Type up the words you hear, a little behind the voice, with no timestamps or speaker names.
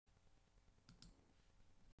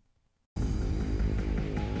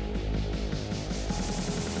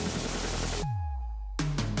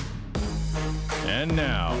And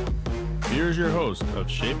now, here's your host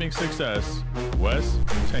of Shaping Success, Wes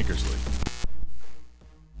Tankersley.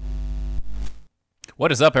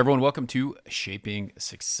 What is up, everyone? Welcome to Shaping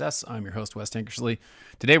Success. I'm your host, Wes Tankersley.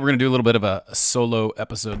 Today, we're going to do a little bit of a solo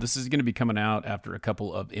episode. This is going to be coming out after a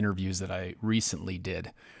couple of interviews that I recently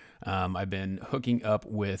did. I've been hooking up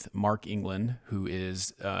with Mark England, who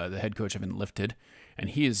is the head coach of Enlifted, and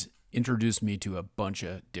he has introduced me to a bunch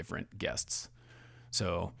of different guests.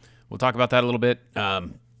 So we'll talk about that a little bit.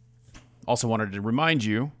 Also wanted to remind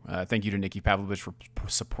you, thank you to Nikki Pavlovich for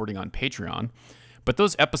supporting on Patreon. But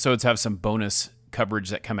those episodes have some bonus coverage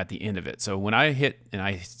that come at the end of it. So when I hit and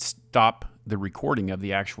I stop the recording of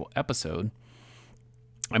the actual episode,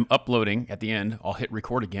 I'm uploading at the end. I'll hit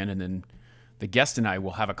record again, and then the guest and I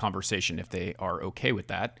will have a conversation if they are okay with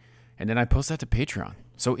that. And then I post that to Patreon.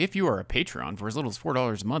 So if you are a Patreon, for as little as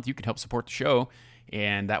 $4 a month, you can help support the show,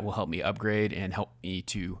 and that will help me upgrade and help me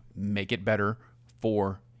to make it better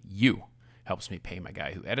for you. Helps me pay my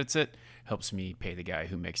guy who edits it, helps me pay the guy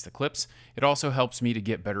who makes the clips. It also helps me to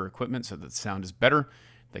get better equipment so that the sound is better,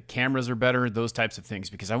 the cameras are better, those types of things,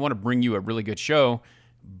 because I want to bring you a really good show,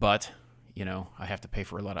 but, you know, I have to pay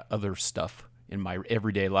for a lot of other stuff in my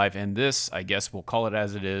everyday life, and this, I guess we'll call it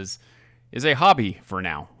as it is a hobby for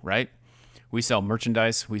now, right? We sell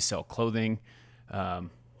merchandise, we sell clothing,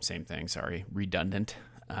 same thing, sorry, redundant,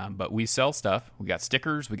 but we sell stuff. We got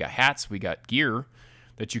stickers, we got hats, we got gear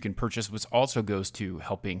that you can purchase, which also goes to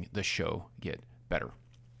helping the show get better.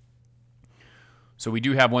 So we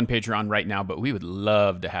do have one Patreon right now, but we would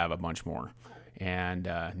love to have a bunch more. And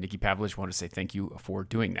Nikki Pavlovich wanted to say thank you for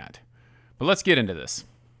doing that. But let's get into this.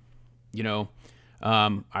 You know,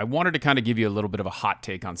 I wanted to kind of give you a little bit of a hot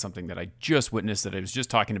take on something that I just witnessed that I was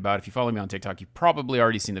just talking about. If you follow me on TikTok, you've probably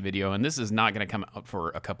already seen the video, and this is not going to come out for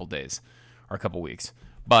a couple days or a couple weeks,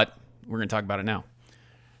 but we're going to talk about it now.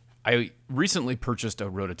 I recently purchased a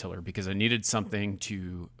rototiller because I needed something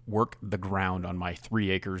to work the ground on my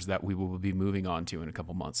 3 acres that we will be moving on to in a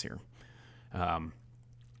couple months here.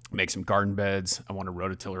 Make some garden beds. I want a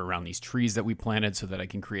rototiller around these trees that we planted so that I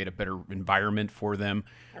can create a better environment for them,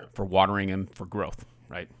 for watering them, for growth,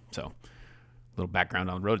 right? So a little background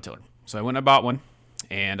on the rototiller. So I went and I bought one,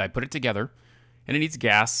 and I put it together, and it needs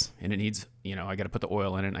gas, and it needs, you know, I got to put the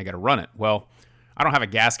oil in it, and I got to run it. Well, I don't have a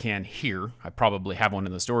gas can here. I probably have one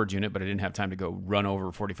in the storage unit, but I didn't have time to go run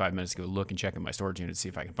over 45 minutes to go look and check in my storage unit to see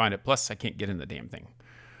if I can find it. Plus, I can't get in the damn thing.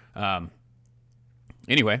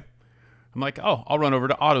 Anyway, I'm like, oh, I'll run over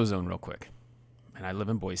to AutoZone real quick. And I live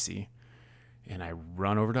in Boise, and I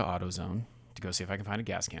run over to AutoZone to go see if I can find a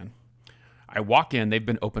gas can. I walk in. They've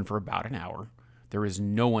been open for about an hour. There is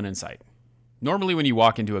no one in sight. Normally, when you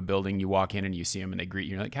walk into a building, you walk in and you see them and they greet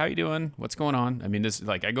you. You're like, how you doing? What's going on? I mean, this is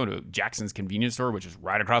like, I go to Jackson's convenience store, which is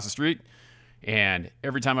right across the street. And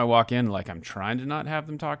every time I walk in, like, I'm trying to not have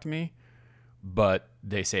them talk to me, but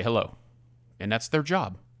they say hello. And that's their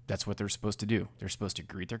job. That's what they're supposed to do. They're supposed to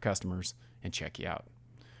greet their customers and check you out.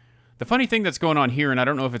 The funny thing that's going on here, and I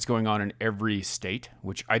don't know if it's going on in every state,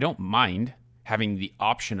 which I don't mind having the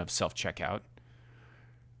option of self-checkout,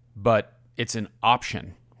 but it's an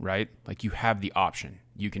option. Right? Like, you have the option.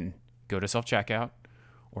 You can go to self-checkout,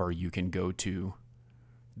 or you can go to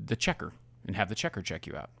the checker and have the checker check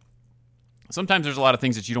you out. Sometimes there's a lot of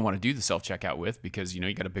things that you don't want to do the self-checkout with because, you know,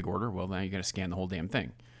 you got a big order. Well, now you're going to scan the whole damn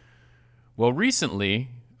thing. Well, recently,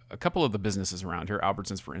 a couple of the businesses around here,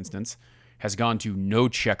 Albertsons, for instance, has gone to no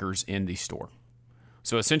checkers in the store.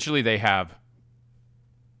 So essentially they have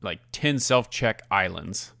like 10 self-check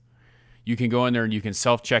islands. You can go in there and you can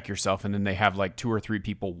self-check yourself, and then they have like 2 or 3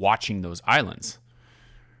 people watching those islands.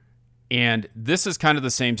 And this is kind of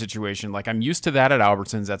the same situation. Like, I'm used to that at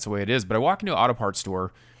Albertsons. That's the way it is. But I walk into an auto parts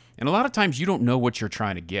store, and a lot of times you don't know what you're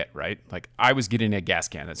trying to get, right? Like, I was getting a gas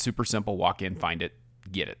can. That's super simple. Walk in, find it,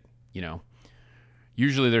 get it, you know.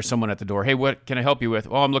 Usually there's someone at the door. Hey, what can I help you with?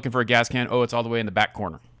 Oh, I'm looking for a gas can. Oh, it's all the way in the back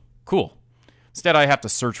corner. Cool. Instead, I have to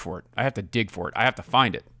search for it. I have to dig for it. I have to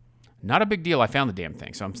find it. Not a big deal. I found the damn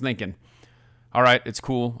thing. So I'm thinking, all right, it's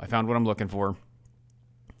cool. I found what I'm looking for.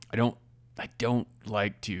 I don't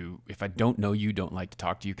like to, if I don't know you, don't like to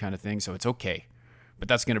talk to you kind of thing. So it's okay. But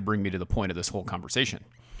that's going to bring me to the point of this whole conversation.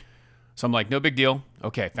 So I'm like, no big deal.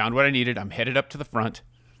 Okay, found what I needed. I'm headed up to the front.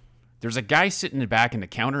 There's a guy sitting in the back in the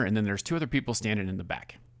counter, and then there's 2 other people standing in the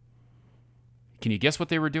back. Can you guess what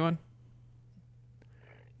they were doing?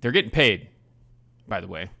 They're getting paid, by the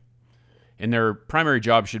way. And their primary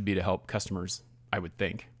job should be to help customers, I would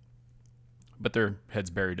think. But their head's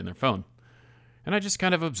buried in their phone. And I just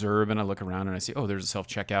kind of observe, and I look around, and I see, oh, there's a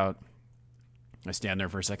self-checkout. I stand there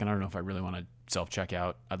for a second. I don't know if I really want to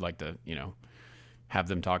self-checkout. I'd like to, have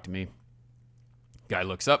them talk to me. Guy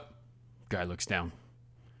looks up, Guy looks down.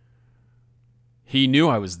 He knew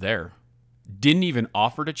I was there. Didn't even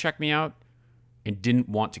offer to check me out and didn't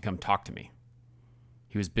want to come talk to me.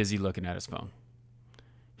 He was busy looking at his phone.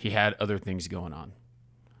 He had other things going on.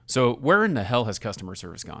 So where in the hell has customer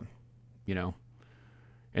service gone? You know?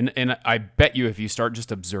 And I bet you if you start just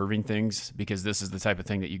observing things, because this is the type of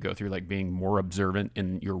thing that you go through, like being more observant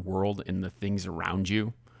in your world and the things around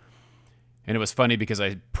you. And it was funny because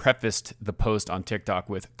I prefaced the post on TikTok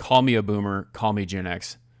with, call me a boomer, call me Gen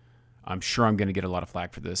X. I'm sure I'm going to get a lot of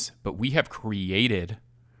flack for this, but we have created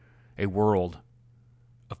a world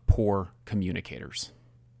of poor communicators.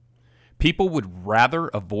 People would rather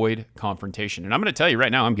avoid confrontation. And I'm going to tell you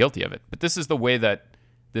right now, I'm guilty of it, but this is the way that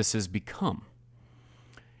this has become.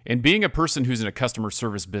 And being a person who's in a customer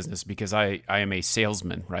service business, because I am a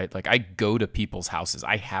salesman, right? Like I go to people's houses.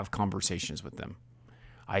 I have conversations with them.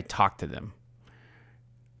 I talk to them.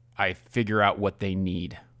 I figure out what they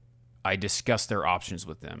need. I discuss their options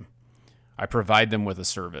with them. I provide them with a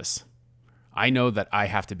service. I know that I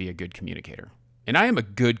have to be a good communicator. And I am a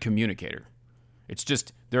good communicator. It's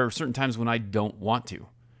just there are certain times when I don't want to.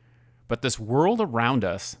 But this world around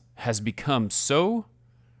us has become so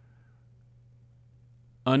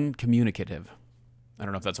uncommunicative. I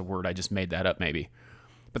don't know if that's a word. I just made that up maybe.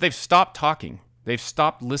 But they've stopped talking. They've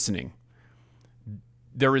stopped listening.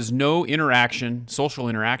 There is no interaction, social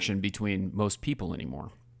interaction between most people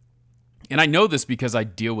anymore. And I know this because I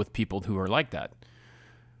deal with people who are like that.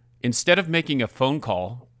 Instead of making a phone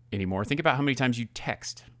call anymore, think about how many times you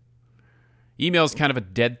text. Email is kind of a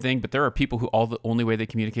dead thing, but there are people who the only way they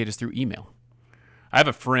communicate is through email. I have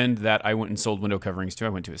a friend that I went and sold window coverings to. I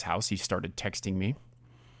went to his house. He started texting me.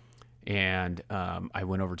 And I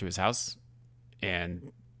went over to his house,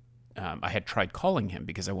 and I had tried calling him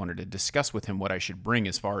because I wanted to discuss with him what I should bring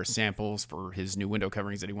as far as samples for his new window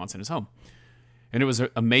coverings that he wants in his home. And it was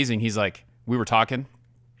amazing. He's like, we were talking,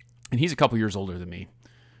 and he's a couple years older than me.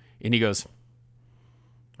 And he goes,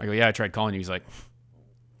 I go, yeah, I tried calling you. He's like,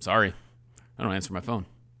 sorry, I don't answer my phone.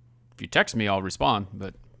 If you text me, I'll respond,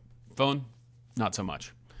 but phone, not so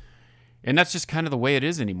much. And that's just kind of the way it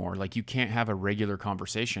is anymore. Like you can't have a regular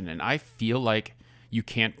conversation. And I feel like you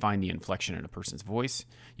can't find the inflection in a person's voice.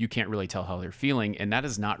 You can't really tell how they're feeling. And that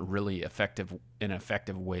is not really an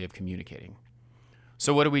effective way of communicating.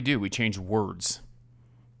 So what do? We change words.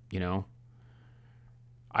 You know,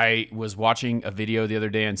 I was watching a video the other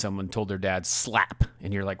day and someone told their dad slap.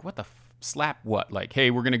 And you're like, what the slap what? Like,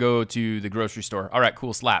 hey, we're going to go to the grocery store. All right,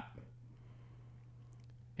 cool, slap.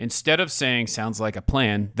 Instead of saying sounds like a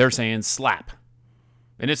plan, they're saying slap.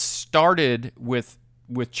 And it started with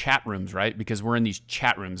chat rooms, right? Because we're in these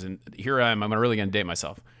chat rooms, and here I am. I'm really going to date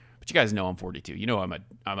myself. But you guys know I'm 42. You know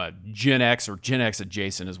I'm a Gen X or Gen X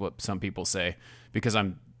adjacent is what some people say, because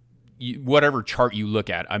whatever chart you look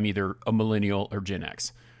at, I'm either a millennial or Gen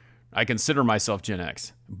X. I consider myself Gen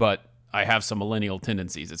X, but I have some millennial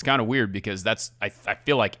tendencies. It's kind of weird because I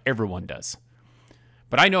feel like everyone does.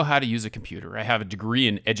 But I know how to use a computer. I have a degree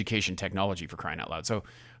in education technology, for crying out loud. So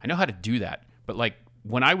I know how to do that. But like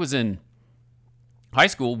when I was in high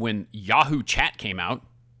school, when Yahoo Chat came out,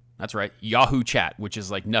 that's right, Yahoo Chat, which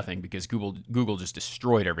is like nothing because Google just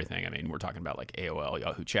destroyed everything. I mean, we're talking about like AOL,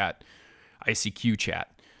 Yahoo Chat, ICQ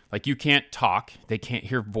Chat. Like you can't talk, they can't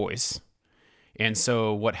hear voice. And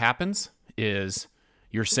so what happens is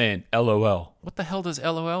you're saying LOL. What the hell does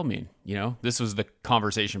LOL mean? You know, this was the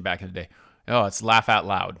conversation back in the day. Oh, it's laugh out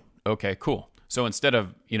loud. Okay, cool. So instead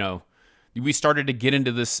of, we started to get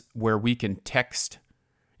into this where we can text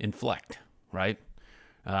inflect, right?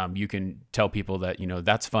 You can tell people that,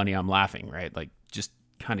 that's funny, I'm laughing, right? Like just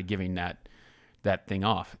kind of giving that thing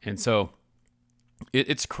off. And so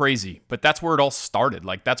it's crazy, but that's where it all started.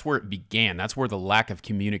 Like that's where it began. That's where the lack of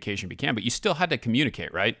communication began, but you still had to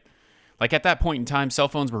communicate, right? Like at that point in time, cell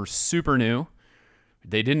phones were super new.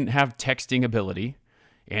 They didn't have texting ability.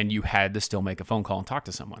 And you had to still make a phone call and talk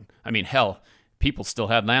to someone. I mean, hell, people still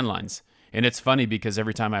had landlines. And it's funny because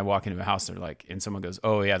every time I walk into a house, they're like, and someone goes,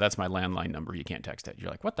 oh yeah, that's my landline number. You can't text it.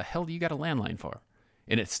 You're like, what the hell do you got a landline for?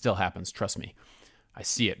 And it still happens. Trust me. I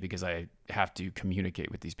see it because I have to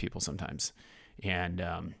communicate with these people sometimes. And,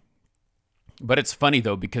 but it's funny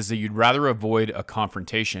though, because you'd rather avoid a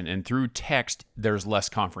confrontation, and through text, there's less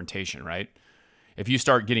confrontation, right? If you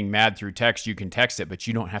start getting mad through text, you can text it, but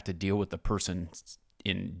you don't have to deal with the person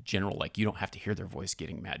in general. Like you don't have to hear their voice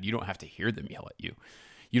getting mad. You don't have to hear them yell at you.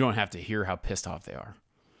 You don't have to hear how pissed off they are.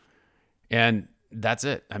 And that's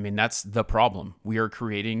it. I mean, that's the problem. We are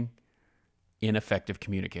creating ineffective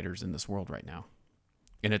communicators in this world right now.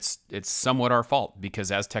 And it's somewhat our fault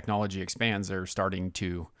because as technology expands, they're starting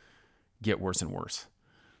to get worse and worse.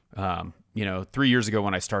 3 years ago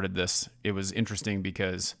when I started this, it was interesting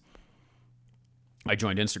because I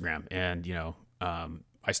joined Instagram and,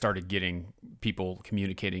 I started getting people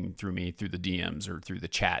communicating through me through the DMs or through the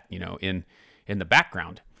chat, in the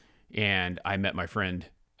background. And I met my friend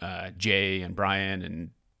Jay and Brian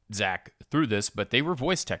and Zach through this, but they were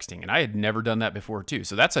voice texting, and I had never done that before too.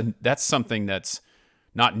 So that's something that's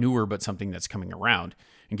not newer, but something that's coming around.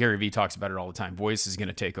 And Gary Vee talks about it all the time. Voice is going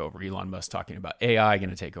to take over. Elon Musk talking about AI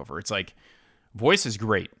going to take over. It's like voice is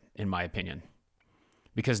great in my opinion,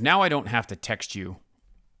 because now I don't have to text you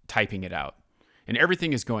typing it out, and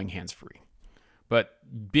everything is going hands-free. But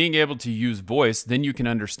being able to use voice, then you can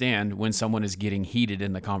understand when someone is getting heated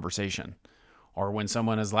in the conversation, or when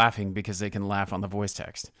someone is laughing because they can laugh on the voice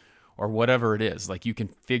text, or whatever it is. Like, you can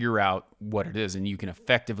figure out what it is and you can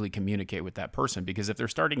effectively communicate with that person, because if they're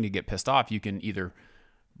starting to get pissed off, you can either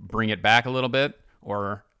bring it back a little bit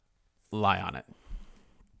or lie on it.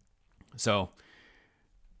 So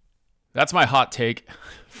that's my hot take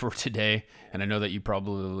for today. And I know that you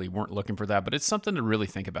probably weren't looking for that, but it's something to really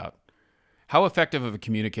think about. How effective of a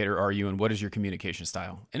communicator are you, and what is your communication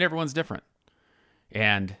style? And everyone's different.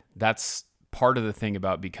 And that's part of the thing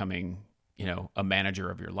about becoming, a manager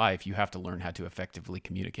of your life. You have to learn how to effectively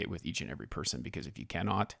communicate with each and every person, because if you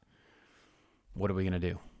cannot, what are we going to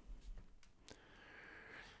do?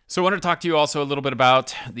 So I wanted to talk to you also a little bit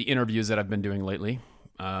about the interviews that I've been doing lately.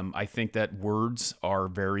 I think that words are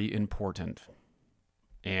very important.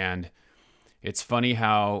 And it's funny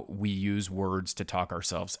how we use words to talk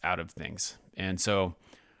ourselves out of things. And so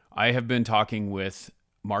I have been talking with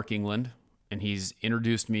Mark England, and he's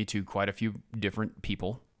introduced me to quite a few different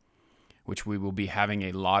people, which we will be having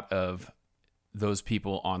a lot of those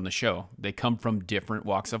people on the show. They come from different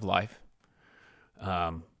walks of life.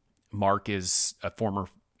 Mark is a former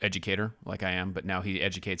educator like I am, but now he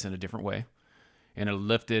educates in a different way. And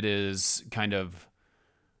Lifted is kind of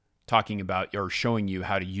talking about or showing you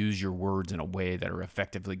how to use your words in a way that are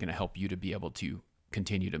effectively going to help you to be able to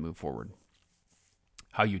continue to move forward.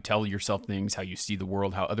 How you tell yourself things, how you see the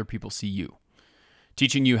world, how other people see you.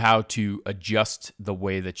 Teaching you how to adjust the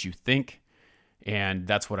way that you think. And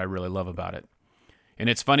that's what I really love about it. And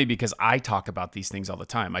it's funny because I talk about these things all the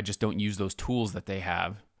time. I just don't use those tools that they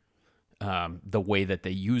have the way that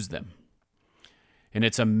they use them. And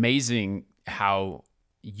it's amazing how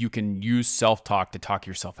you can use self-talk to talk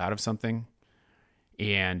yourself out of something.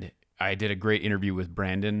 And I did a great interview with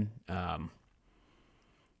Brandon.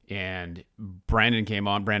 And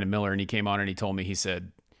Brandon Miller, and he came on and he told me, he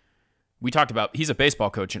said, we talked about, he's a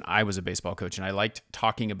baseball coach and I was a baseball coach. And I liked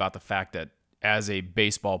talking about the fact that as a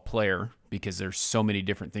baseball player, because there's so many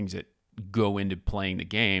different things that go into playing the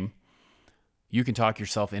game, you can talk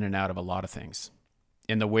yourself in and out of a lot of things.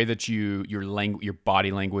 And the way that your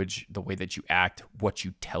body language, the way that you act, what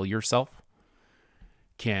you tell yourself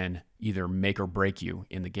can either make or break you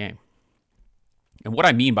in the game. And what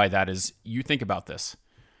I mean by that is, you think about this.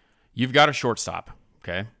 You've got a shortstop,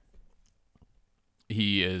 okay?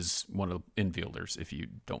 He is one of the infielders if you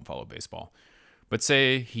don't follow baseball. But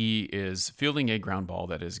say he is fielding a ground ball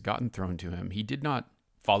that has gotten thrown to him. He did not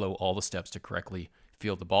follow all the steps to correctly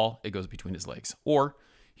field the ball. It goes between his legs. Or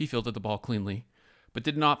he fielded the ball cleanly, but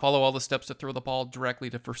did not follow all the steps to throw the ball directly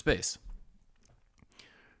to first base.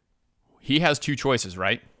 He has two choices,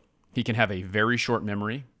 right? He can have a very short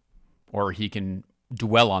memory, or he can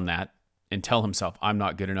dwell on that and tell himself, I'm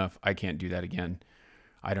not good enough. I can't do that again.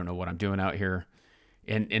 I don't know what I'm doing out here.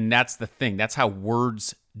 And that's the thing. That's how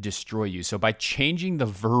words destroy you. So by changing the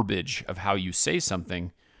verbiage of how you say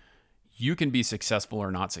something, you can be successful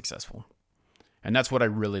or not successful. And that's what I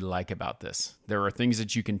really like about this. There are things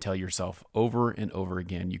that you can tell yourself over and over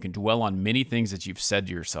again. You can dwell on many things that you've said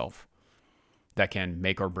to yourself that can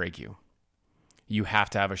make or break you. You have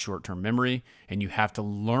to have a short-term memory, and you have to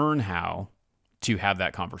learn how to have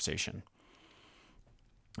that conversation.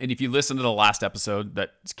 And if you listen to the last episode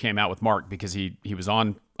that came out with Mark, because he was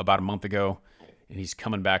on about a month ago, and he's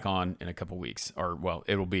coming back on in a couple weeks, or well,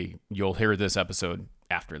 you'll hear this episode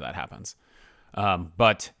after that happens.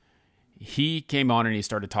 But he came on and he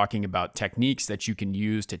started talking about techniques that you can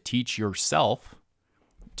use to teach yourself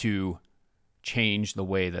to change the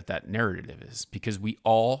way that narrative is, because we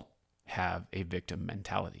all have a victim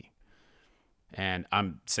mentality. And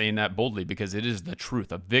I'm saying that boldly because it is the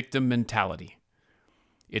truth, a victim mentality.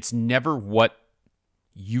 It's never what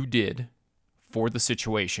you did for the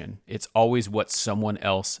situation. It's always what someone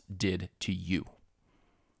else did to you.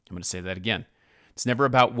 I'm going to say that again. It's never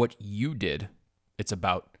about what you did. It's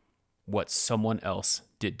about what someone else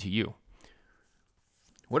did to you.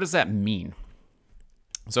 What does that mean?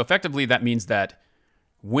 So effectively, that means that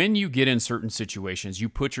When you get in certain situations, you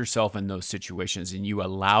put yourself in those situations and you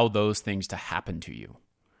allow those things to happen to you.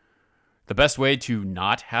 The best way to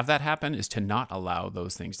not have that happen is to not allow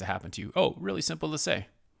those things to happen to you. Oh, really simple to say.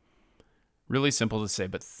 Really simple to say,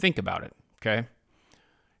 but think about it, okay?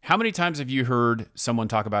 How many times have you heard someone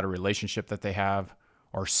talk about a relationship that they have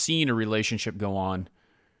or seen a relationship go on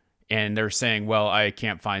and they're saying, well, I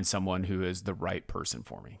can't find someone who is the right person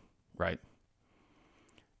for me, right?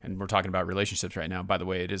 And we're talking about relationships right now. By the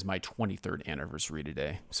way, it is my 23rd anniversary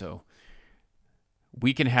today. So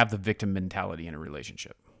we can have the victim mentality in a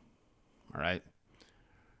relationship, all right?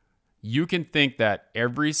 You can think that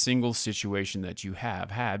every single situation that you have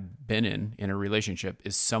had been in a relationship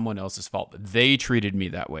is someone else's fault. They treated me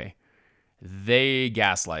that way. They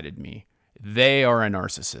gaslighted me. They are a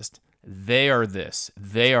narcissist. They are this.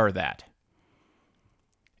 They are that.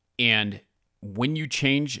 And when you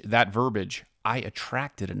change that verbiage, I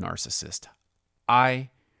attracted a narcissist. I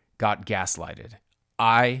got gaslighted.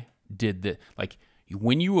 I did the, like,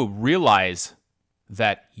 when you realize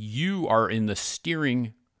that you are in the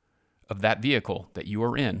steering of that vehicle that you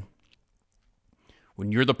are in,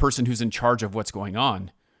 when you're the person who's in charge of what's going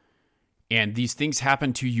on, and these things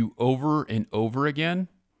happen to you over and over again,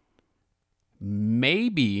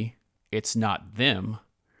 maybe it's not them,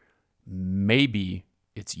 maybe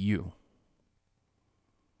it's you.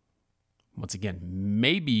 Once again,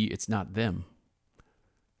 maybe it's not them,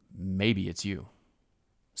 maybe it's you.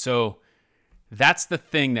 So that's the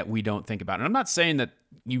thing that we don't think about. And I'm not saying that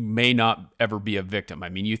you may not ever be a victim. I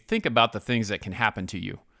mean, you think about the things that can happen to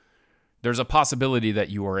you. There's a possibility that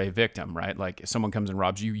you are a victim, right? Like if someone comes and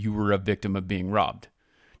robs you, you were a victim of being robbed.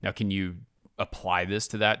 Now, can you apply this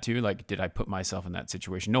to that too? Like, did I put myself in that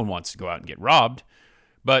situation? No one wants to go out and get robbed,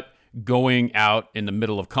 but going out in the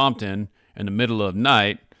middle of Compton in the middle of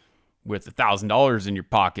night with $1,000 in your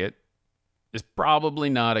pocket is probably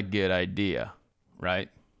not a good idea, right?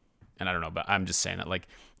 And I don't know, but I'm just saying that, like,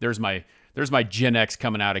 there's my Gen X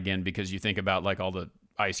coming out again, because you think about like all the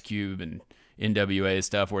Ice Cube and NWA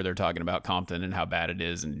stuff where they're talking about Compton and how bad it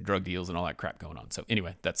is and drug deals and all that crap going on. So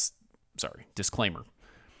anyway, disclaimer.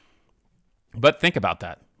 But think about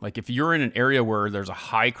that. Like if you're in an area where there's a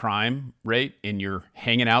high crime rate and you're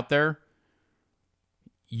hanging out there,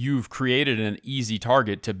 you've created an easy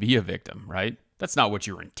target to be a victim, right? That's not what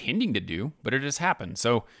you're intending to do, but it has happened.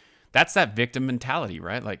 So that's that victim mentality,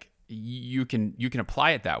 right? Like you can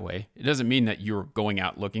apply it that way. It doesn't mean that you're going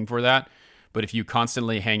out looking for that, but if you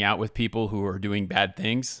constantly hang out with people who are doing bad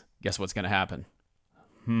things, guess what's going to happen?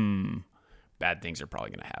 Bad things are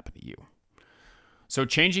probably going to happen to you. So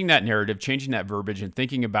changing that narrative, changing that verbiage, and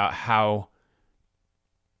thinking about how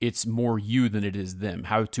it's more you than it is them,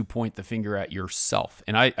 how to point the finger at yourself.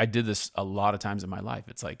 And I did this a lot of times in my life.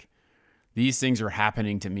 It's like, these things are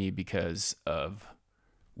happening to me because of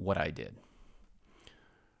what I did.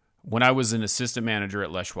 When I was an assistant manager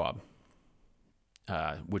at Les Schwab,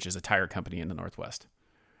 which is a tire company in the Northwest,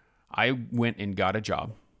 I went and got a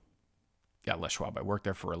job at Les Schwab. I worked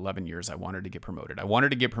there for 11 years. I wanted to get promoted. I wanted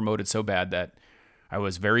to get promoted so bad that I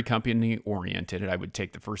was very company oriented, and I would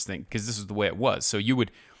take the first thing, because this is the way it was. So you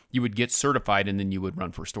would get certified, and then you would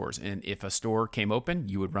run for stores. And if a store came open,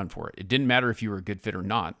 you would run for it. It didn't matter if you were a good fit or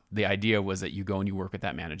not. The idea was that you go and you work with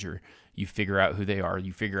that manager. You figure out who they are.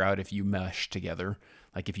 You figure out if you mesh together,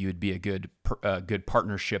 like if you would be a good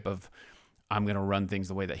partnership of, I'm going to run things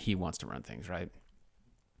the way that he wants to run things, right?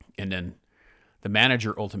 And then the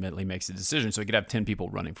manager ultimately makes the decision. So you could have 10 people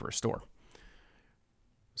running for a store.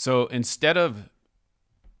 So instead of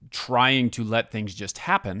trying to let things just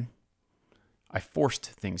happen, I forced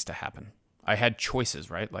things to happen. I had choices,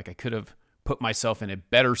 right? Like I could have put myself in a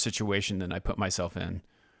better situation than I put myself in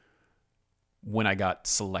when I got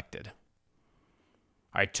selected.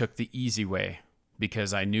 I took the easy way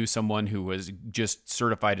because I knew someone who was just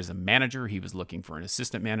certified as a manager. He was looking for an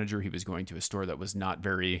assistant manager. He was going to a store that was not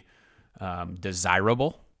very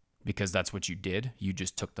desirable, because that's what you did. You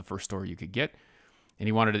just took the first store you could get. And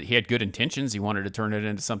he had good intentions. He wanted to turn it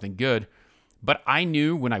into something good. But I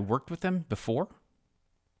knew when I worked with him before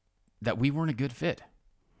that we weren't a good fit.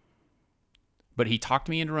 But he talked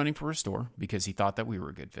me into running for a store because he thought that we were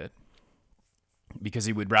a good fit. Because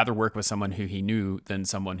he would rather work with someone who he knew than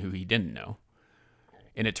someone who he didn't know.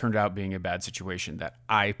 And it turned out being a bad situation that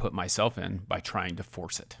I put myself in by trying to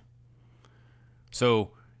force it.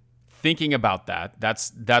 So thinking about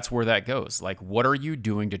that's where that goes. Like, what are you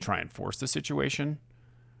doing to try and force the situation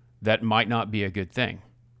that might not be a good thing?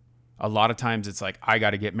 A lot of times it's like, I got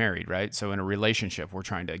to get married, right? So in a relationship, we're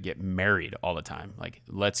trying to get married all the time. Like,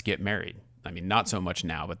 let's get married. I mean, not so much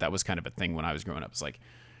now, but that was kind of a thing when I was growing up. It's like,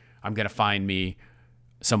 I'm going to find me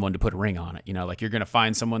someone to put a ring on it. Like you're going to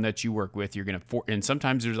find someone that you work with. You're going to, and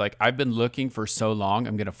sometimes there's like, I've been looking for so long,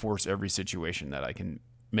 I'm going to force every situation that I can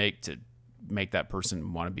make to make that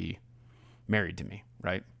person want to be married to me.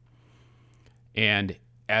 Right. And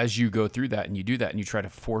as you go through that and you do that and you try to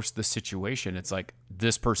force the situation, it's like,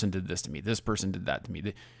 this person did this to me. This person did that to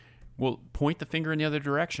me. Well, point the finger in the other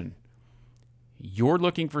direction. You're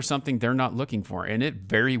looking for something they're not looking for, and it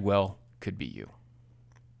very well could be you.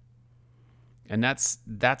 And that's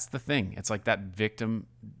the thing. It's like that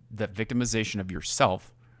victimization of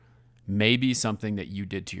yourself may be something that you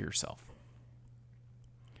did to yourself.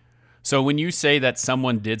 So when you say that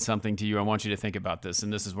someone did something to you, I want you to think about this,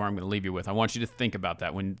 and this is where I'm going to leave you with. I want you to think about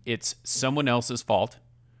that. When it's someone else's fault,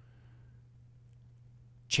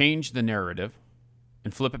 change the narrative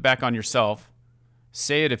and flip it back on yourself.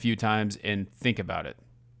 Say it a few times and think about it.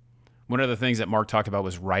 One of the things that Mark talked about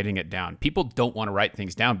was writing it down. People don't want to write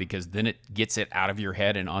things down because then it gets it out of your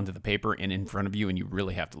head and onto the paper and in front of you, and you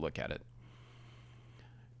really have to look at it.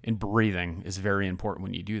 And breathing is very important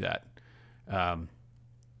when you do that.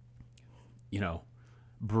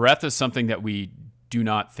 Breath is something that we do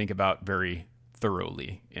not think about very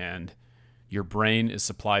thoroughly. And your brain is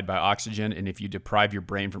supplied by oxygen. And if you deprive your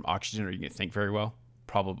brain from oxygen, are you going to think very well?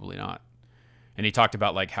 Probably not. And he talked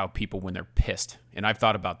about like how people, when they're pissed, and I've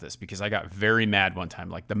thought about this because I got very mad one time,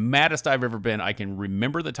 like the maddest I've ever been. I can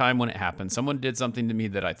remember the time when it happened. Someone did something to me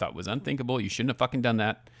that I thought was unthinkable. You shouldn't have fucking done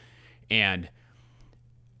that. And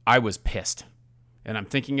I was pissed. And I'm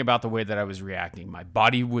thinking about the way that I was reacting. My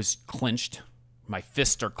body was clenched. My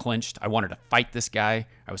fists are clenched. I wanted to fight this guy.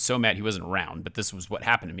 I was so mad. He wasn't around, but this was what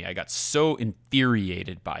happened to me. I got so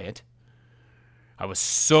infuriated by it. I was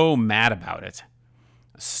so mad about it.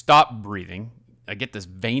 I stopped breathing. I get this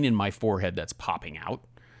vein in my forehead that's popping out.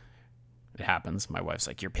 It happens. My wife's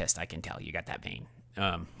like, "You're pissed. I can tell. You got that vein."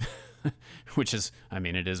 Which is,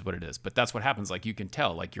 it is what it is. But that's what happens. Like, you can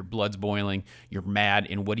tell. Like, your blood's boiling. You're mad.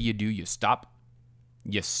 And what do? You stop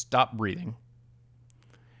breathing.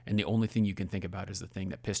 And the only thing you can think about is the thing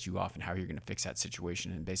that pissed you off and how you're going to fix that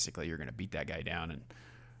situation. And basically, you're going to beat that guy down and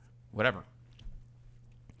whatever.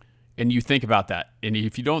 And you think about that. And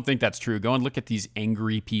if you don't think that's true, go and look at these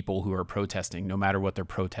angry people who are protesting, no matter what they're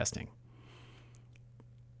protesting.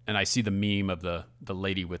 And I see the meme of the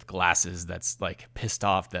lady with glasses that's like pissed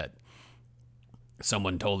off that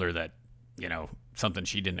someone told her that, something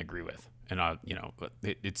she didn't agree with. And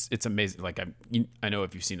it's amazing. Like, I know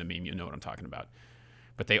if you've seen the meme, you know what I'm talking about.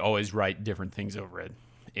 But they always write different things over it.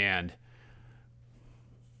 And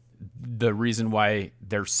the reason why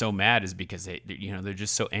they're so mad is because they're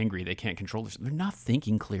just so angry. They can't control this. They're not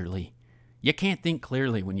thinking clearly. You can't think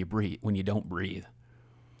clearly when you don't breathe.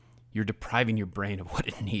 You're depriving your brain of what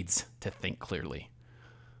it needs to think clearly.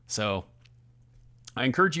 So I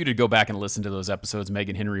encourage you to go back and listen to those episodes.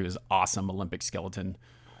 Megan Henry was awesome. Olympic skeleton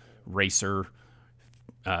racer,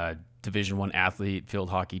 Division I athlete,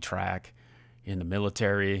 field hockey, track, in the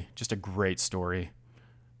military. Just a great story.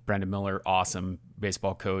 Brandon Miller, awesome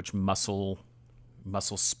baseball coach, muscle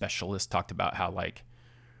specialist, talked about how, like,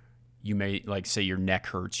 you may, like, say your neck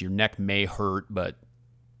hurts. Your neck may hurt, but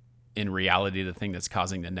in reality, the thing that's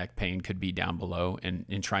causing the neck pain could be down below, and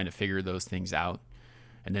in trying to figure those things out.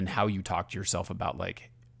 And then how you talk to yourself about,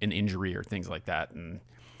 like, an injury or things like that, and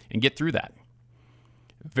get through that.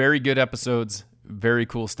 Very good episodes. Very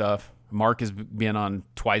cool stuff. Mark has been on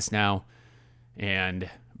twice now, and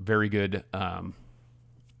very good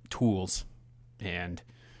tools. And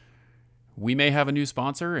we may have a new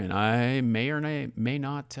sponsor, and I may or may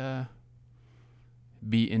not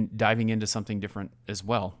be diving into something different as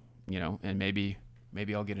well, and maybe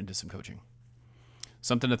I'll get into some coaching.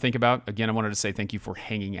 Something to think about. Again, I wanted to say thank you for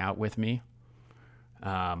hanging out with me.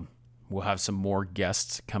 We'll have some more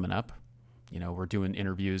guests coming up. We're doing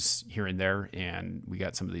interviews here and there, and we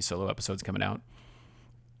got some of these solo episodes coming out.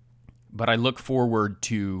 But I look forward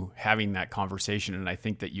to having that conversation, and I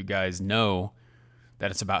think that you guys know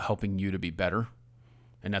that it's about helping you to be better,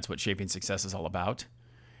 and that's what Shaping Success is all about.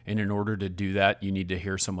 And in order to do that, you need to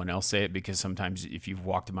hear someone else say it, because sometimes if you've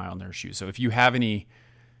walked a mile in their shoes. So if you have any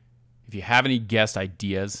guest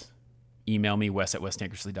ideas, email me,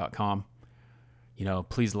 wes@westankersley.com.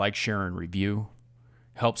 Please like, share, and review.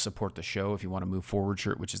 Help support the show. If you want to move forward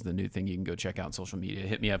shirt, which is the new thing you can go check out on social media,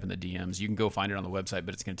 hit me up in the DMs. You can go find it on the website,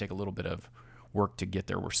 but it's going to take a little bit of work to get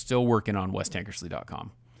there. We're still working on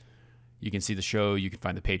westankersley.com. You can see the show. You can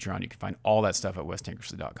find the Patreon. You can find all that stuff at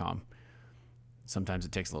westankersley.com. Sometimes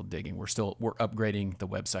it takes a little digging. We're upgrading the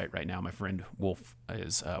website right now. My friend Wolf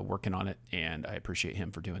is working on it, and I appreciate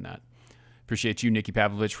him for doing that. Appreciate you, Nikki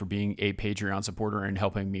Pavlovich, for being a Patreon supporter and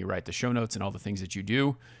helping me write the show notes and all the things that you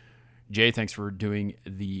do. Jay, thanks for doing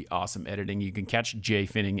the awesome editing. You can catch Jay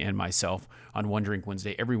Finning and myself on One Drink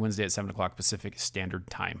Wednesday every Wednesday at 7 o'clock Pacific Standard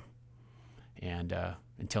Time. And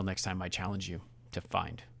until next time, I challenge you to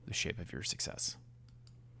find the shape of your success.